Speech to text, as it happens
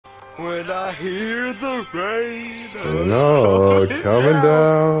When I hear the rain, coming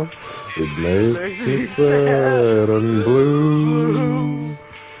down, it makes me sad and blue.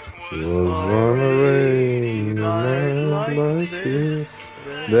 Was on a rainy night like this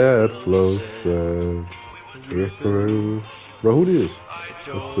that flows sad through. Bro, who this? I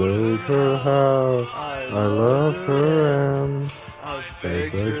told her how I loved her and I I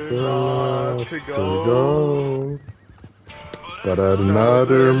begged begged her her not not to to go. go. But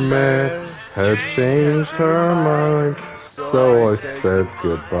another man had changed her mind, so I said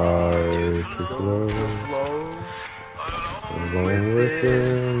goodbye to Glow. Alone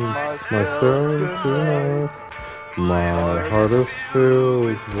within myself tonight, my heart is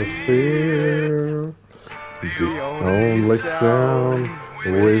filled with fear. The only sound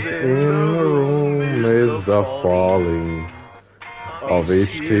within the room is the falling of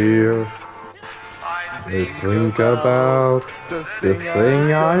each tear. I think about the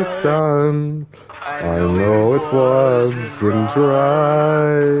thing I've done. I know it wasn't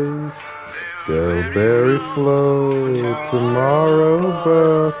right. They'll bury flow tomorrow,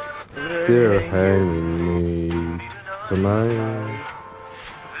 but they're hanging me tonight.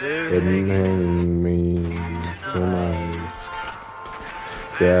 They're hanging me tonight.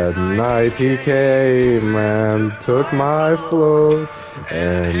 That night he came and took my float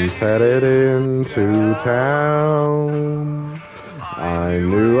and headed into town. I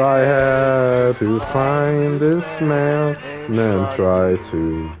knew I had to find this man and then try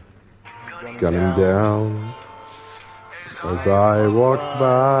to gun him down. As I walked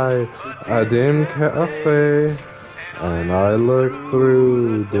by a dim cafe and I looked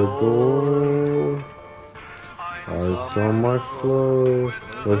through the door, I saw my flow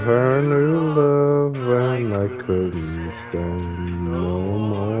with her new love and I couldn't stand no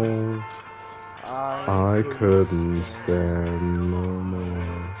more. I couldn't stand no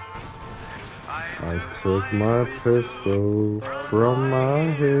more. I took my pistol from my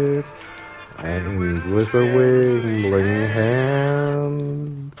hip and with a wiggling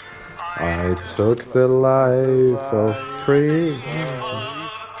hand I took the life of pretty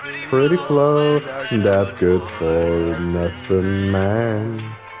Flo, that good for nothing man.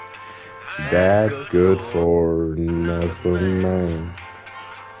 That good for nothing man.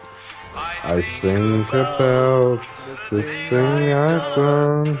 I think about the thing I've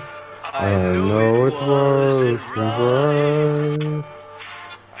done. I know it wasn't right.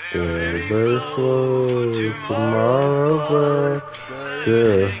 They'll bury Flo tomorrow, but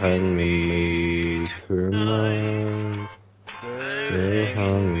they're hanging me tonight. They're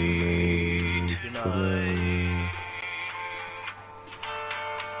hungry tonight.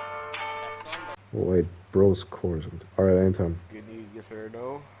 Oh, wait, bro's chorus. Alright, anytime. You need yes or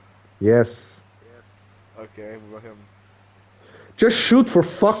no? Yes. Okay, we got him. Just shoot for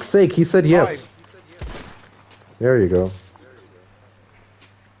fuck's sake, he said yes. There you go.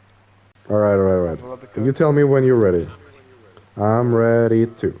 Alright. You tell me when you're ready. I'm ready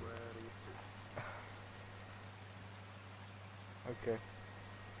too. Okay.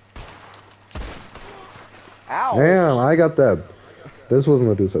 Ow! Damn, I got that. This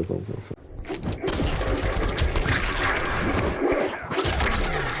wasn't a do something.